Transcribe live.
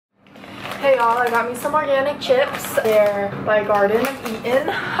Hey y'all, I got me some organic chips. They're by Garden of Eaton.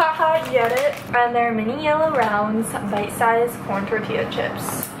 Haha, get it? And they're mini yellow rounds, bite-sized corn tortilla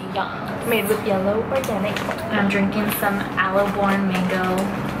chips. Yum. Made with yellow organic corn. I'm drinking some aloe-born mango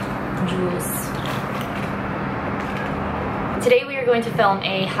juice. Today we are going to film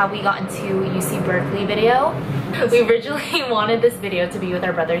a how we got into UC Berkeley video. We originally wanted this video to be with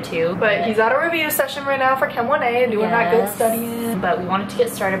our brother too. But he's at a review session right now for Chem 1A, doing that good studying. But we wanted to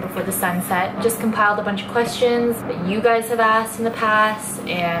get started before the sun set. Just compiled a bunch of questions that you guys have asked in the past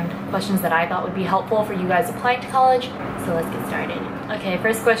and questions that I thought would be helpful for you guys applying to college. So let's get started. Okay,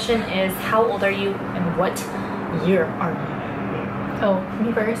 first question is, how old are you and what year are you? Oh,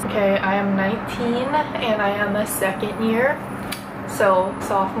 me first. Okay, I am 19 and I am a second year. So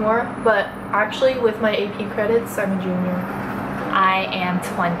sophomore, but actually with my AP credits, I'm a junior. I am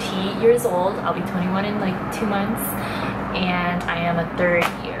 20 years old. I'll be 21 in like 2 months, and I am a third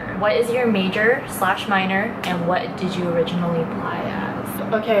year. What is your major / minor, and what did you originally apply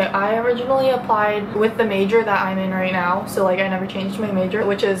as? Okay, I originally applied with the major that I'm in right now, so like I never changed my major,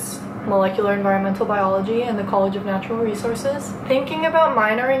 which is molecular environmental biology in the College of Natural Resources. Thinking about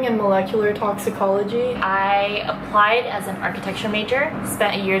minoring in molecular toxicology. I applied as an architecture major,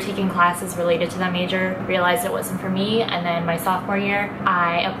 spent a year taking classes related to that major, realized it wasn't for me, and then my sophomore year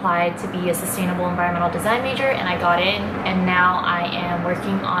I applied to be a sustainable environmental design major and I got in, and now I am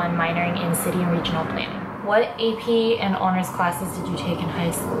working on minoring in city and regional planning. What AP and honors classes did you take in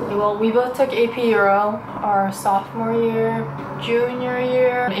high school? Well, we both took AP Euro our sophomore year, junior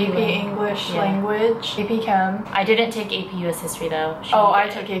year, AP English language, AP Chem. I didn't take AP US History though. I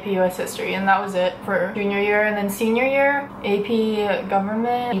took AP US History and that was it for junior year. And then senior year, AP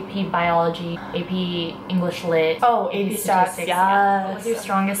Government, AP Biology, AP English Lit. Oh, AP Stats, yes. Yeah. What was your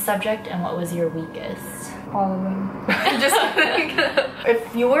strongest subject and what was your weakest? All of them. Just kidding.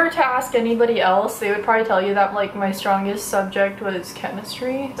 If you were to ask anybody else, they would probably tell you that like my strongest subject was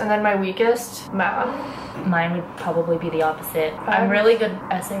chemistry and then my weakest, math. Mine would probably be the opposite. I'm really good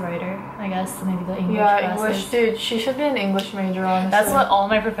essay writer, I guess. Maybe the English classes. English, dude. She should be an English major, honestly. That's what all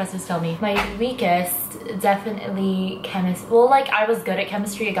my professors tell me. My weakest, definitely chemistry. Well, like I was good at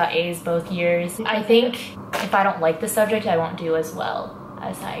chemistry. I got A's both years. I think if I don't like the subject, I won't do as well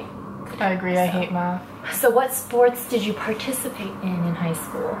as I agree. I hate math. So what sports did you participate in high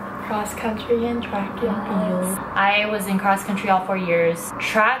school? Cross country and track and field. I was in cross country all 4 years.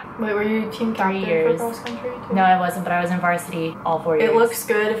 Track. Wait, were you team captain for cross country too? No, I wasn't, but I was in varsity all 4 years. It looks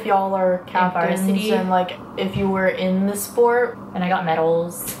good if y'all are captains and like if you were in the sport. And I got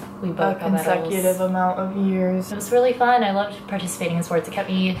medals. We both got consecutive amount of years. It was really fun. I loved participating in sports. It kept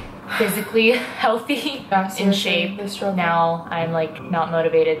me physically healthy, in shape. Now I'm like not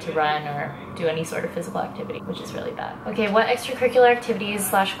motivated to run or do any sort of physical activity, which is really bad. Okay, what extracurricular activities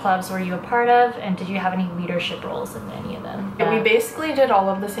 / clubs were you a part of, and did you have any leadership roles in any of them? Yeah, we basically did all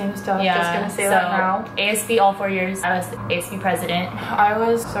of the same stuff. Yeah, just gonna say that now. ASB all 4 years. I was ASB president. I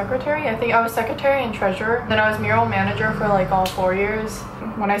was secretary. I think I was secretary and treasurer. Then I was mural manager for like all 4 years.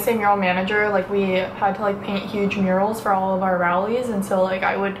 When I say mural manager, like we had to like paint huge murals for all of our rallies, and so like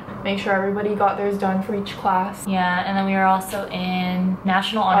I would make sure everybody got theirs done for each class. Yeah, and then we were also in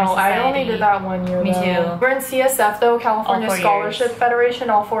National Honor Society. I only did that 1 year. Me too. We're in CSF though, California Scholarship Federation,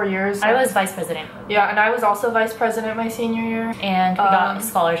 all 4 years. I was vice president. Yeah, and I was also vice president my senior year. And we got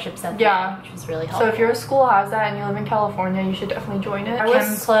scholarships at the end, which was really helpful. So if your school has that and you live in California, you should definitely join it.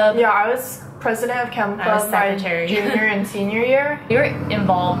 Chem Club. Yeah, I was president of Chem Club my junior and senior year. We were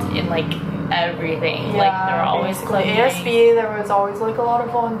involved in like everything. Yeah, like there were always club ASB, meetings. there was always like a lot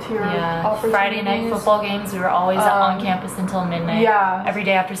of volunteer opportunities. Friday night football games, we were always on campus until midnight. Yeah. Every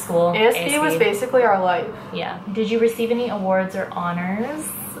day after school. ASB was basically our life. Yeah. Did you receive any awards or honors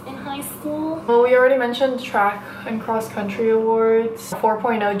in high school? Well, we already mentioned track and cross country awards,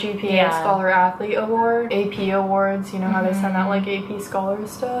 4.0 GPA Scholar Athlete Award, AP awards, you know how they send out like AP Scholar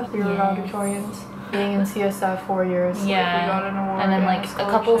stuff. We were valedictorians. Being in CSF 4 years, like, we got an award and then like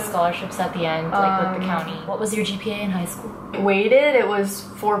a couple of scholarships at the end, like with the county. What was your GPA in high school? Weighted, it was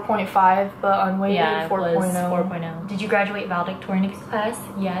 4.5, but unweighted, 4.0. Was 4.0. Did you graduate valedictorian class?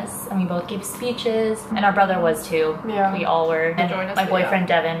 Yes, and we both gave speeches, and our brother was too. Yeah, we all were. And my boyfriend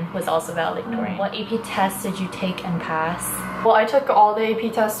Devin was also valedictorian. What AP tests did you take and pass? Well, I took all the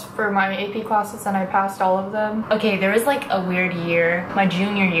AP tests for my AP classes and I passed all of them. Okay, there was like a weird year. My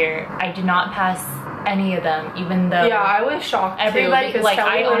junior year, I did not pass any of them, even though yeah, I was shocked everybody too, like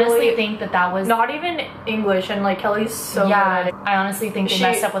Kelly I honestly think that was not even English, and like Kelly's so yeah good. I honestly think they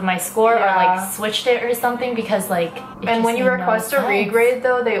messed up with my score or like switched it or something, because like and when you request a regrade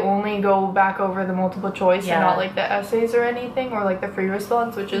though, they only go back over the multiple choice and not like the essays or anything, or like the free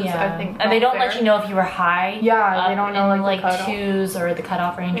response, which is I think and they don't let you know if you were high they don't know like twos or the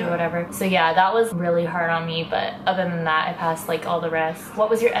cutoff range or whatever. So yeah, that was really hard on me, but other than that I passed like all the rest. What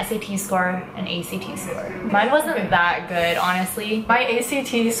was your SAT score and ACT score? Mine wasn't that good, honestly. My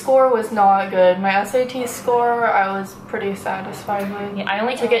ACT score was not good. My SAT score I was pretty satisfied with. Yeah, I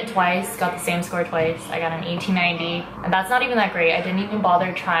only took it twice, got the same score twice. I got an 1890, and that's not even that great. I didn't even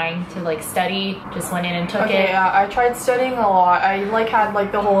bother trying to like study, just went in and took it. Yeah, I tried studying a lot. I like had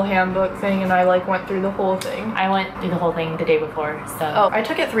like the whole handbook thing, and I like went through the whole thing. I went through the whole thing the day before, so. Oh, I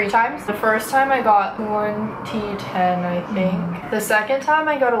took it 3 times. The first time I got 2010, I think. The second time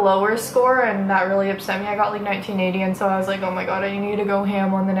I got a lower score, and that really upset me. I got like 1980, and so I was like, oh my god, I need to go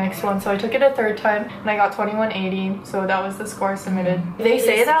ham on the next one. So I took it a 3rd time, and I got 2180, so that was the score I submitted. They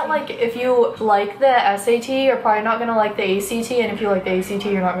say that like if you like the SAT, you're probably not gonna like the ACT, and if you like the ACT,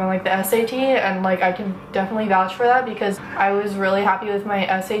 you're not gonna like the SAT, and like I can definitely vouch for that, because I was really happy with my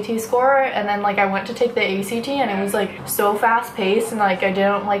SAT score, and then like I went to take the ACT, and it was like so fast paced, and like I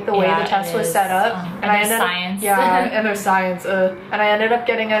didn't like the way the test was set up, and I ended science. And there's science, and I ended up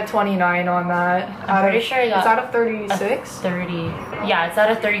getting a 29 on that. I'm pretty sure I got. It's out of 36. 30. Yeah, it's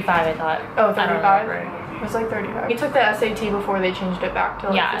out of 35. I thought. Oh, 35. It was like 35. We took the SAT before they changed it back to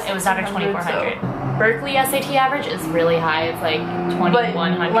like it was out of 2400. So. Berkeley SAT average is really high. It's like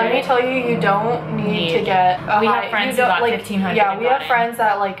 2100. But let me tell you, you don't need to get a we high. have friends who got 1500. Yeah, we have friends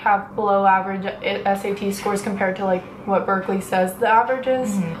that like have below average SAT scores compared to like what Berkeley says the average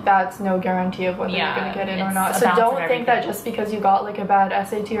is. That's no guarantee of whether you're gonna get in or not. So don't think that just because you got like a bad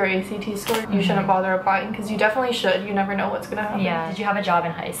SAT or ACT score, you shouldn't bother applying, because you definitely should. You never know what's gonna happen. Yeah. Did you have a job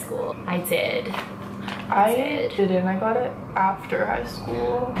in high school? I did. I didn't. I got it after high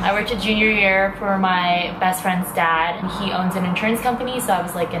school. I worked a junior year for my best friend's dad, and he owns an insurance company, so I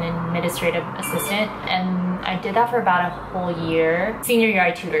was like an administrative assistant, and I did that for about a whole year. Senior year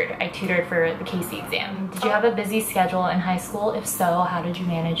I tutored for the KC exam. Did you have a busy schedule in high school? If so, how did you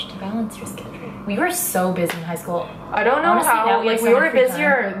manage to balance your schedule? We were so busy in high school. I don't know how, like we were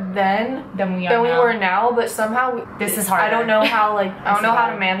busier then than we were now, but somehow this is hard. I don't know how, like I don't know how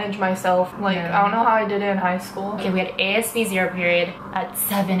to manage myself. Like I don't know how I did it in high school. Okay, we had ASB 0 period at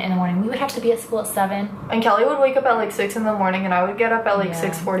 7 in the morning. We would have to be at school at 7. And Kelly would wake up at like 6 in the morning, and I would get up at like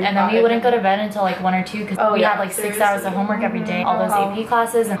 6:45. And then we wouldn't go to bed until like 1 or 2, because we had like 6 hours of homework every day. All those AP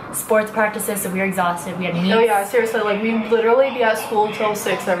classes and sports practices, so we were exhausted. We had meets. Oh yeah, seriously, like we'd literally be at school till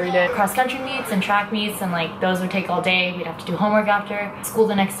 6 every day. Cross country meets and track meets, and like those would take all day. We'd have to do homework after school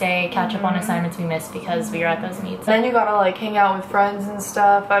the next day, catch up on assignments we missed because we were at those meets. Then you gotta like hang out with friends and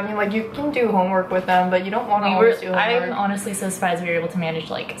stuff. I mean, like you can do homework with them, but you don't want to always do homework. I'm honestly so surprised we were able to manage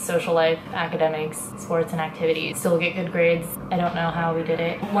like social life, academics, sports, and activities, still get good grades. I don't know how we did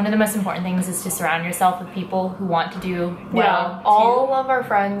it. One of the most important things is to surround yourself with people who want to do well. Yeah, all of our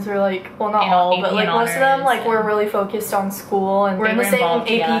friends are like, well, not all, but like most of them like we're really focused on school, and we're in the same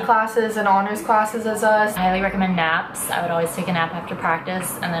AP classes and honors classes as us. I highly recommend naps. I would always take a nap after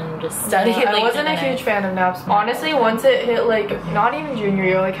practice and then just study. I wasn't a huge fan of naps. Honestly, once it hit like not even junior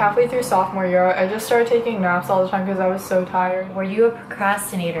year, like halfway through sophomore year, I just started taking naps all the time because I was so tired. Were you a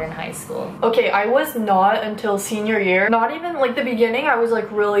procrastinator in high school? Okay, I was not until senior year. Not even like the beginning, I was like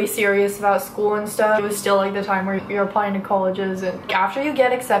really serious about school and stuff. It was still like the time where you're applying to colleges, and after you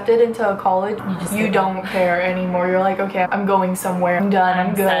get accepted into a college, you don't care anymore. You're like, okay, I'm going somewhere. I'm done.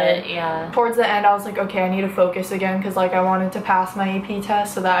 I'm good. Set, yeah. Towards the end, I was like, okay, I need to focus again, because like I wanted to pass my AP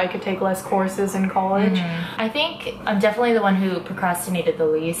test so that I could take less courses in college. I think I'm definitely the one who procrastinated the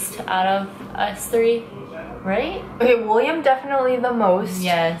least out of us 3. Right? Okay, William definitely the most.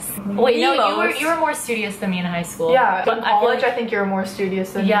 Yes. Wait, no, you were more studious than me in high school. Yeah, but in college I think you're more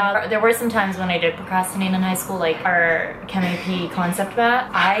studious than me. Yeah, there were some times when I did procrastinate in high school, like our Chem AP concept math.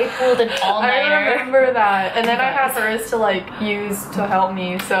 I pulled an all-nighter. I remember that. And then I had hers to like use to help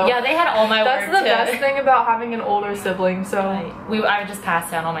me, so. Yeah, they had all my work. That's the best thing about having an older sibling, so. I would just pass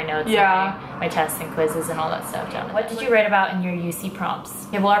down all my notes. Yeah. My tests and quizzes and all that stuff down. What did you write about in your UC prompts?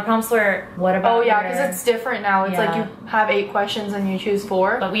 Okay, well our prompts were, what about Oh yeah, because it's different now. It's like you have 8 questions and you choose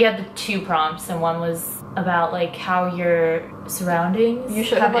 4. But we had the 2 prompts, and one was about like how your surroundings You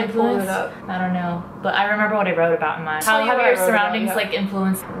should have like pulled influence. it up. I don't know, but I remember what I wrote about in mine. How have your surroundings like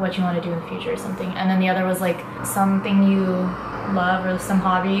influence what you want to do in the future or something? And then the other was like something you love or some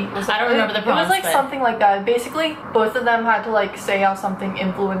hobby. I don't remember the prompts. It was like something like that. Basically, both of them had to like say how something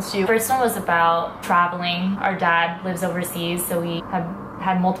influenced you. First one was about traveling. Our dad lives overseas, so we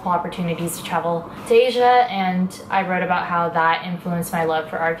had multiple opportunities to travel to Asia, and I wrote about how that influenced my love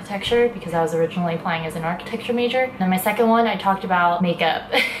for architecture because I was originally applying as an architecture major. And then my second one, I talked about makeup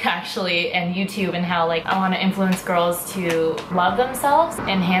actually, and YouTube, and how like I want to influence girls to love themselves,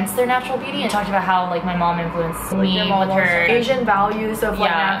 enhance their natural beauty, and talked about how like my mom influenced me with her Asian values of like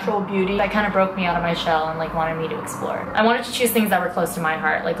natural beauty. That kind of broke me out of my shell and like wanted me to explore. I wanted to choose things that were close to my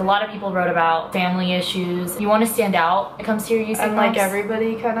heart. Like a lot of people wrote about family issues. You want to stand out when it comes to your UC and like everybody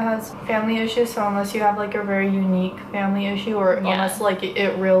kind of has family issues, so unless you have like a very unique family issue, or unless like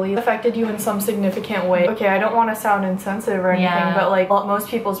it really affected you in some significant way. Okay, I don't want to sound insensitive or anything, but like most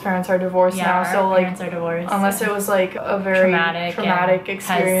people's parents are divorced now, so like parents are divorced, unless it was like a very traumatic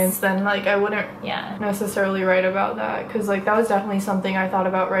experience, then like I wouldn't necessarily write about that, because like that was definitely something I thought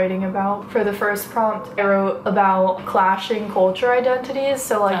about writing about. For the first prompt, I wrote about clashing culture identities.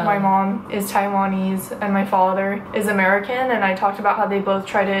 So like my mom is Taiwanese and my father is American, and I talked about how they both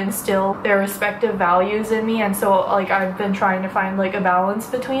try to instill their respective values in me, and so like I've been trying to find like a balance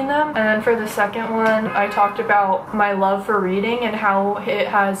between them. And then for the second one, I talked about my love for reading and how it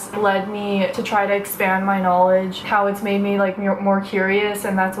has led me to try to expand my knowledge, how it's made me like more curious,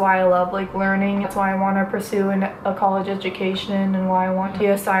 and that's why I love like learning. That's why I want to pursue a college education, and why I want to be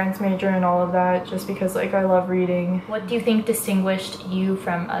a science major and all of that, just because like I love reading. What do you think distinguished you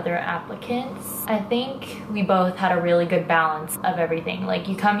from other applicants? I think we both had a really good balance of everything. Like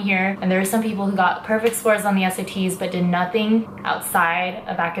you come here and there are some people who got perfect scores on the SATs but did nothing outside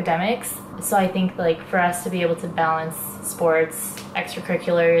of academics. So I think like for us to be able to balance sports,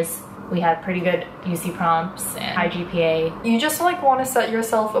 extracurriculars, we had pretty good UC prompts and high GPA. You just like want to set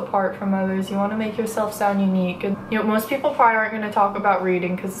yourself apart from others. You want to make yourself sound unique. And you know, most people probably aren't going to talk about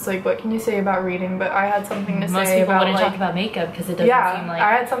reading because it's like, what can you say about reading? But I had something to say about most people wouldn't talk about makeup because it doesn't seem like...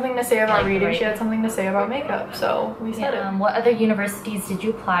 I had something to say about reading. She had something to say about makeup, so we said it. What other universities did you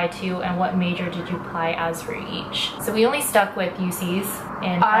apply to, and what major did you apply as for each? So we only stuck with UCs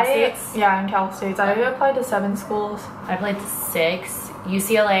and Cal States? Yeah, in Cal States. I applied to 7 schools. I applied to 6.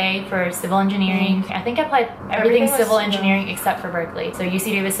 UCLA for civil engineering. I think I applied everything civil engineering except for Berkeley. So UC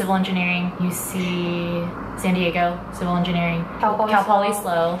Davis civil engineering, UC San Diego civil engineering, Cal Poly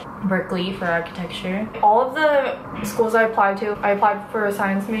SLO, Berkeley for architecture. All of the schools I applied to, I applied for a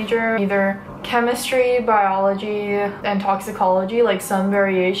science major, either chemistry, biology, and toxicology, like some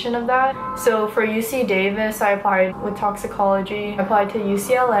variation of that. So for UC Davis, I applied with toxicology. I applied to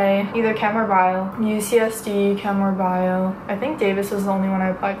UCLA, either chem or bio. UCSD, chem or bio. I think Davis was the only one I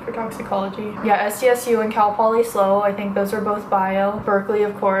applied for toxicology. Yeah, SDSU and Cal Poly SLO, I think those are both bio. Berkeley,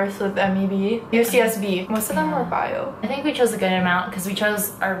 of course, with MEB. UCSB, most of them were bio. I think we chose a good amount because we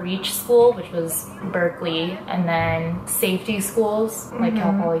chose our reach school, which was Berkeley, and then safety schools like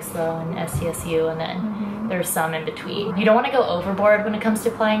Cal Poly SLO and SDSU, and then there's some in between. You don't want to go overboard when it comes to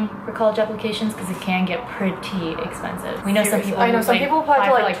applying for college applications because it can get pretty expensive. We know some people. I know some people apply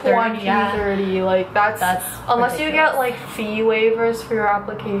to like 20, 30. Like that's unless you get like fee waivers for your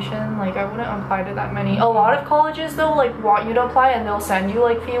application. Like I wouldn't apply to that many. A lot of colleges though like want you to apply and they'll send you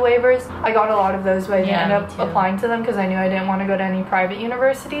like fee waivers. I got a lot of those, but I didn't end up applying to them because I knew I didn't want to go to any private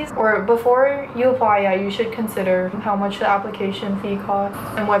universities. Or before you apply, you should consider how much the application fee costs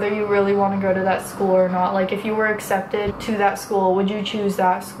and whether you really want to go to that school or not. Like if you were accepted to that school, would you choose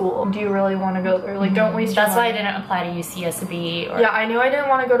that school? Do you really want to go there? Like don't waste your money. That's why I didn't apply to UCSB. Or I knew I didn't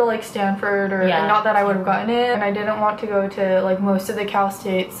want to go to like Stanford or not that I would have gotten it, and I didn't want to go to like most of the Cal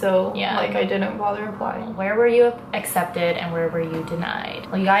States, so like I didn't bother applying. Where were you accepted and where were you denied?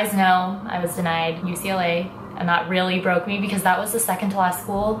 Well, you guys know I was denied UCLA, and that really broke me because that was the second to last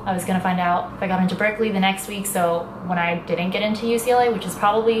school I was gonna find out if I got into Berkeley the next week. So when I didn't get into UCLA, which is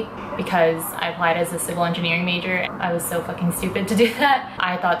probably because I applied as a civil engineering major, I was so fucking stupid to do that.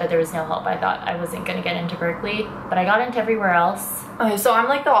 I thought that there was no hope. I thought I wasn't gonna get into Berkeley, but I got into everywhere else. Okay, so I'm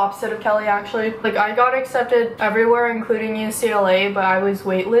like the opposite of Kelly actually. Like I got accepted everywhere including UCLA, but I was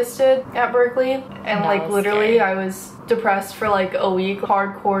waitlisted at Berkeley, and like literally I was depressed for like a week,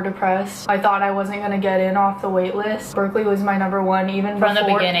 hardcore depressed. I thought I wasn't gonna get in off the wait list. Berkeley was my #1 even from before,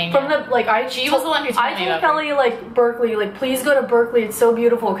 the beginning. She was the one who told me Kelly like Berkeley, like please go to Berkeley, it's so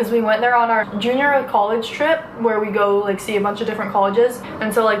beautiful, because we went went there on our junior college trip where we go like see a bunch of different colleges,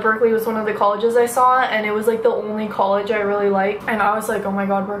 and so like Berkeley was one of the colleges I saw, and it was like the only college I really liked, and I was like, oh my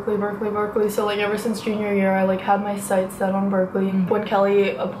god, Berkeley, Berkeley, Berkeley. So like ever since junior year I like had my sights set on Berkeley. When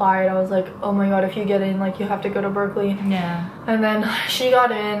Kelly applied, I was like, oh my god, if you get in, like you have to go to Berkeley. Yeah. And then she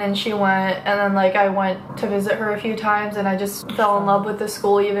got in and she went, and then like I went to visit her a few times, and I just fell in love with the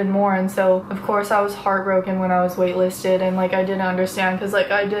school even more. And so of course I was heartbroken when I was waitlisted, and like I didn't understand because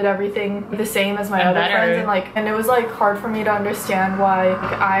like I did everything the same as my other friends, and it was like hard for me to understand why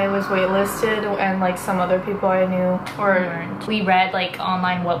like, I was waitlisted and like some other people I knew weren't. We read like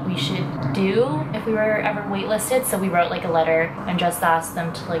online what we should do if we were ever waitlisted, so we wrote like a letter and just asked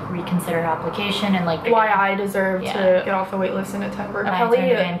them to like reconsider our application and like why I deserved to get off the waitlist and attend Berkeley. Kelly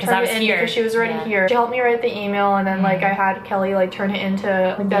turned it in because she was already here. She helped me write the email, and then like I had Kelly like turn it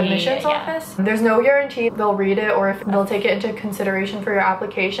into like, the admissions office. There's no guarantee they'll read it or if they'll take it into consideration for your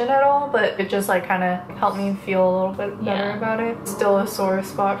application at all, but it just like kind of helped me feel a little bit better about it. Still a sore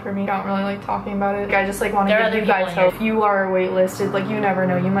spot for me. I don't really like talking about it. I just like want to give you guys hope. If you are waitlisted, like you never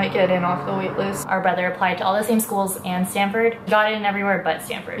know, you might get in off the waitlist. Our brother applied to all the same schools and Stanford. Got in everywhere but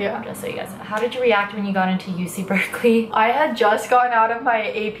Stanford. Yeah. Just so you guys know. How did you react when you got into UC Berkeley? I had just gotten out of my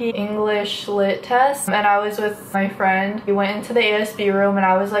AP English Lit test, and I was with my friend. We went into the ASB room, and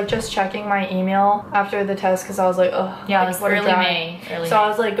I was like just checking my email after the test because I was like, oh yeah, like, it was early May. So I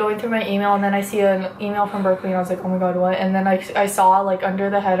was like going through my email, and then I see an email from Berkeley, and I was like, oh my god, what? And then I saw like under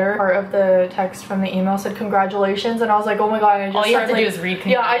the header part of the text from the email said congratulations, and I was like, oh my god. And I just all you have to do is read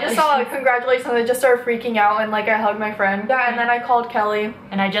congratulations. Yeah, I just saw congratulations, and I just started freaking out, and like I hugged my friend. Yeah, and then I called Kelly.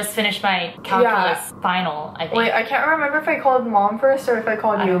 And I just finished my calculus final, I think. Wait, I can't remember if I called mom first or if I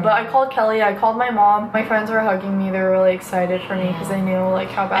called you, but I called Kelly, I called my mom. My friends were hugging me. They were really excited for me because they knew like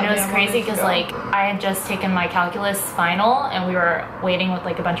how bad. And it was crazy because like I had just taken my calculus final and we were waiting with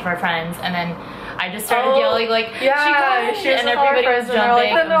like a bunch of our friends, and then I just started yelling like, yeah, she and everybody was jumping.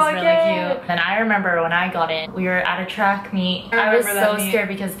 It was really cute. And I remember when I got in, we were at a track meet. I was so scared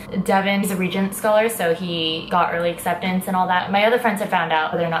because Devin, he's a Regent scholar, so he got early acceptance and all that. My other friends had found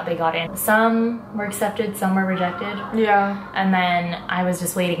out whether or not they got in. Some were accepted, some were rejected. Yeah. And then I was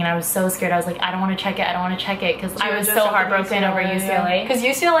just waiting, and I was so scared. I was like, I don't want to check it, I don't want to check it, because I was so heartbroken over UCLA. Because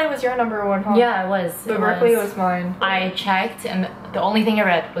UCLA was your number one, huh? Yeah, it was. But Berkeley was mine. I checked, and the only thing I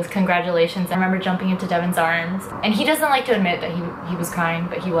read was congratulations. I remember jumping into Devin's arms, and he doesn't like to admit that he was crying,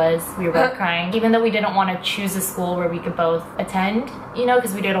 but he was. We were both crying, even though we didn't want to choose a school where we could both attend, you know,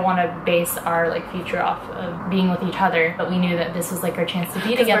 because we didn't want to base our like future off of being with each other. But we knew that this was like our chance to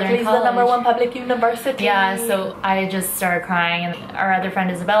be together in college. The #1 public university. Yeah, so I just started crying, and our other friend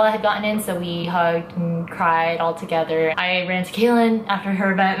Isabella had gotten in, so we hugged and cried all together. I ran to Kaylin after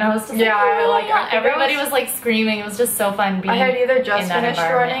her event, and I was just like everybody was like screaming. It was just so fun being. I had either just finished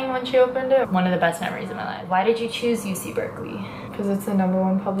running when she opened it. One of the best memories of my life. Why did you choose UC Berkeley? Because it's the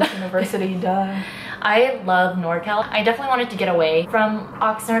 #1 public university, duh. I love NorCal. I definitely wanted to get away from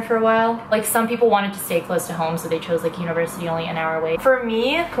Oxnard for a while. Like some people wanted to stay close to home, so they chose like university only an hour away. For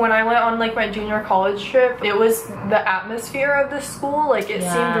me, when I went on like my junior college trip, it was the atmosphere of the school. Like it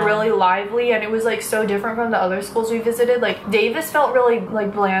seemed really lively, and it was like so different from the other schools we visited. Like Davis felt really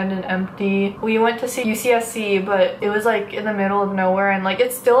like bland and empty. We went to see UCSC, but it was like in the middle of nowhere, and like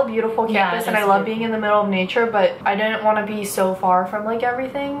it's still a beautiful campus, and I love being in the middle of nature, but I didn't want to be so far from like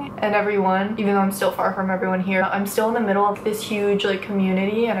everything and everyone, even though I'm still far from everyone here. I'm still in the middle of this huge like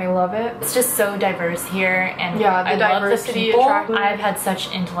community, and I love it. It's just so diverse here, and I love the people. I've had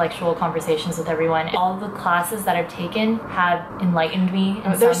such intellectual conversations with everyone. All the classes that I've taken have enlightened me.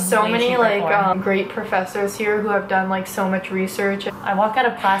 There's so many like great professors here who have done like so much research. I walk out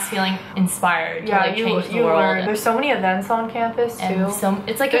of class feeling inspired to like change the world. There's so many events on campus too. And so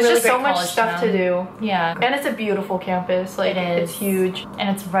it's like there's really just so much stuff to do. Yeah, and it's a beautiful campus. Like it's huge, and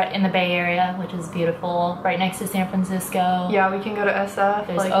it's right in the Bay Area, which is beautiful. Right next to San Francisco. Yeah, we can go to SF.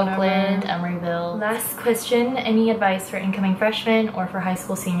 There's like Oakland, Emeryville. Last question: any advice for incoming freshmen or for high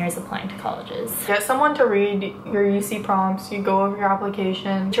school seniors applying to colleges? Get someone to read your UC prompts. You go over your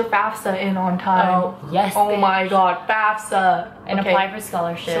application. Get your FAFSA in on time. Oh yes. Oh my God, FAFSA. And apply for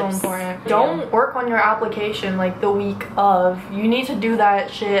scholarships. So important. Don't work on your application like the week of. You need to do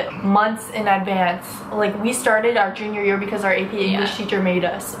that shit months in advance. Like we started our junior year because our AP English teacher made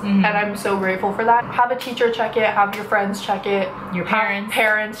us, and I'm so grateful for that. Have a teacher check it. Have your friends check it. Your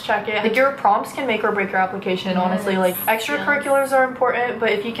parents check it. Like your prompts can make or break your application. Honestly, like extracurriculars are important, but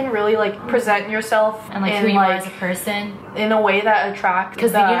if you can really like present yourself and like who you are as a person in a way that attracts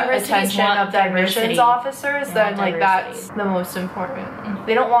the attention of the admissions officers, then like that's the most important.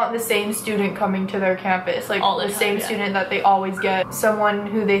 They don't want the same student coming to their campus, like all the time, same student that they always get. Someone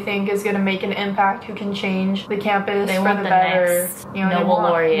who they think is going to make an impact, who can change the campus for the better. Next Nobel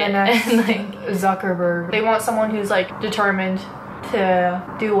laureate, the next like Zuckerberg. They want someone who's like determined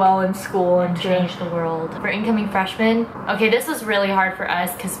to do well in school and change the world. For incoming freshmen, okay, this was really hard for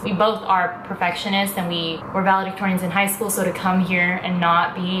us because we both are perfectionists and we were valedictorians in high school, so to come here and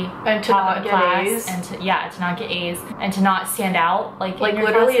not be top of the class and to not get A's and to not stand out like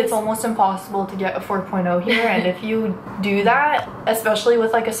literally classes. It's almost impossible to get a 4.0 here. And if you do that, especially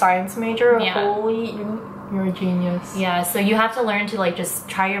with like a science major, holy, you're a genius. Yeah, so you have to learn to like just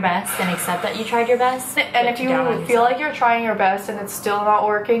try your best and accept that you tried your best. And if you feel like you're trying your best and it's still not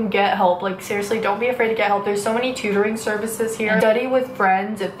working, get help. Like seriously, don't be afraid to get help. There's so many tutoring services here. Study with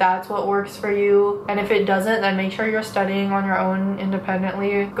friends if that's what works for you. And if it doesn't, then make sure you're studying on your own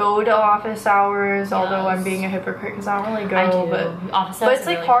independently. Go to office hours, although I'm being a hypocrite because I don't really go. I do. But office hours it's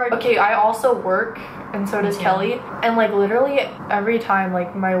like hard. Okay, I also work and so does Kelly. And like literally every time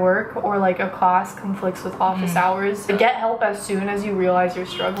like my work or like a class conflicts with office hours, get help as soon as you realize you're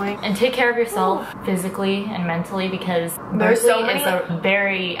struggling. And take care of yourself physically and mentally because there's so many, is a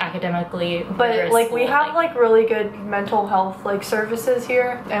very academically but like we have like really good mental health like services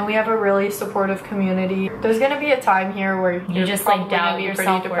here, and we have a really supportive community. There's gonna be a time here where you just like doubt your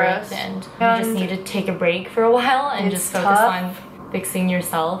self-worth and you just need to take a break for a while and just focus on fixing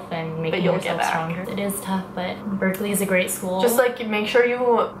yourself and making yourself stronger. It is tough, but Berkeley is a great school. Just like make sure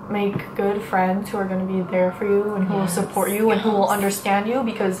you make good friends who are going to be there for you and who will support you and who will understand you,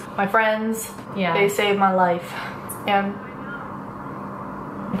 because my friends, they saved my life. And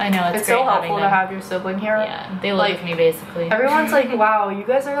I know it's so helpful to have your sibling here. Yeah, they live with me basically. Everyone's like, wow, you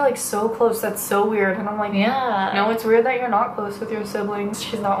guys are like so close. That's so weird. And I'm like, yeah. No, it's weird that you're not close with your siblings.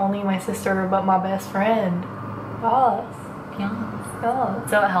 She's not only my sister, but my best friend. Yes.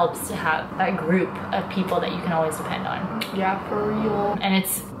 So it helps to have that group of people that you can always depend on. Yeah, for real. And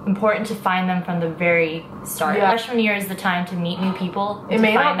it's important to find them from the very start. Freshman year is the time to meet new people. It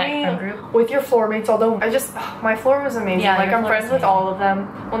may not be with your floor mates, although my floor was amazing. Like I'm friends with all of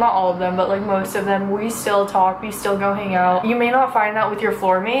them. Well, not all of them, but like most of them. We still talk, we still go hang out. You may not find that with your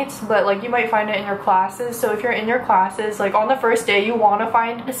floor mates, but like you might find it in your classes. So if you're in your classes, like on the first day, you want to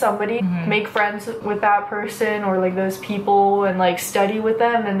find somebody, make friends with that person or like those people and like study with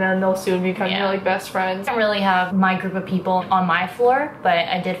them, and then they'll soon become your like best friends. I don't really have my group of people on my floor, but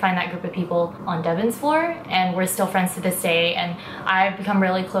I did find that group of people on Devin's floor, and we're still friends to this day. And I've become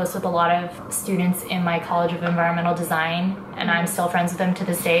really close with a lot of students in my College of Environmental Design, and I'm still friends with them to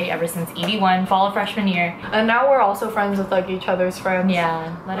this day ever since ED1, fall of freshman year. And now we're also friends with like each other's friends.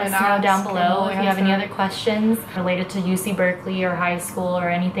 Yeah, let us know down below if you have any other questions related to UC Berkeley or high school or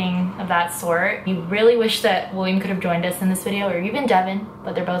anything of that sort. We really wish that William could have joined us in this video, or even Devin,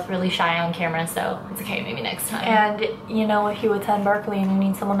 but they're both really shy on camera, so it's okay, maybe next time. And you know, if you attend Berkeley and you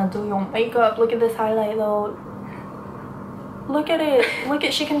need someone to do your makeup, look at this highlight though. Look at it. Look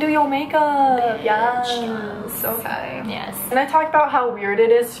at, she can do your makeup. Yes. Okay. Yes. And I talked about how weird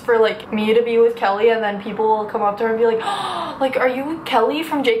it is for like me to be with Kelly, and then people will come up to her and be like, oh, like, are you Kelly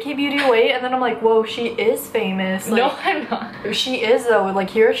from JK Beauty 08? And then I'm like, whoa, she is famous. Like, no, I'm not. She is though. Like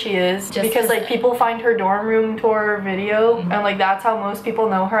here she is. Just because like people find her dorm room tour video, and like that's how most people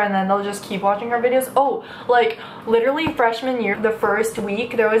know her, and then they'll just keep watching her videos. Oh, like literally freshman year, the first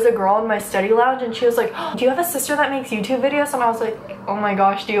week, there was a girl in my study lounge, and she was like, oh, do you have a sister that makes YouTube videos? And I was like, oh my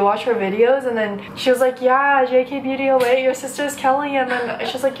gosh, do you watch her videos? And then she was like, yeah, JK Beauty 08, your sister's Kelly. And then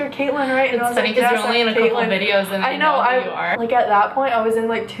she's like, you're Caitlin, right? And it's funny because you're only in a couple videos and I know who you are. Like at that point, I was in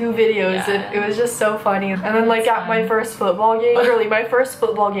like 2 videos, and it was just so funny. And then like at my first football game, literally my first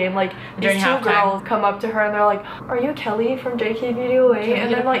football game, like these 2 girls come up to her and they're like, are you Kelly from JK Beauty 08?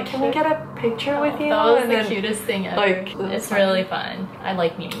 And I'm like, can we get a picture with you? That was the cutest thing ever. Like, it's really fun. I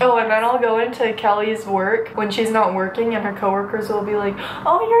like meeting and then I'll go into Kelly's work when she's not working, and her coworkers will be like,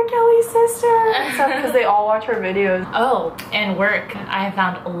 oh, you're Kelly's sister, and stuff, because they all watch her videos. Oh, and work. I have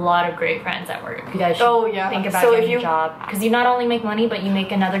found a lot of great friends at work. You guys should think about getting a job, because you not only make money, but you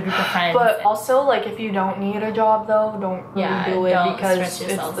make another group of friends. But also, like, if you don't need a job though, don't really do it, because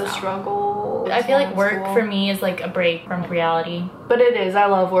it's the struggle. I feel like work for me is like a break from reality. But it is. I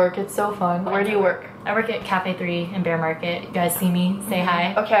love work. It's so fun. Where do you work? I work at Cafe 3 in Bear Market. You guys see me? Say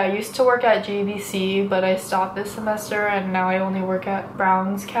hi. Okay, I used to work at JBC, but I stopped this semester, and now I only work at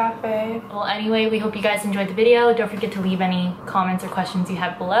Brown's Cafe. Well, anyway, we hope you guys enjoyed the video. Don't forget to leave any comments or questions you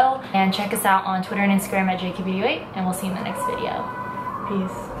have below, and check us out on Twitter and Instagram at JKBeauty8, and we'll see you in the next video.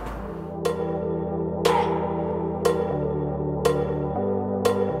 Peace.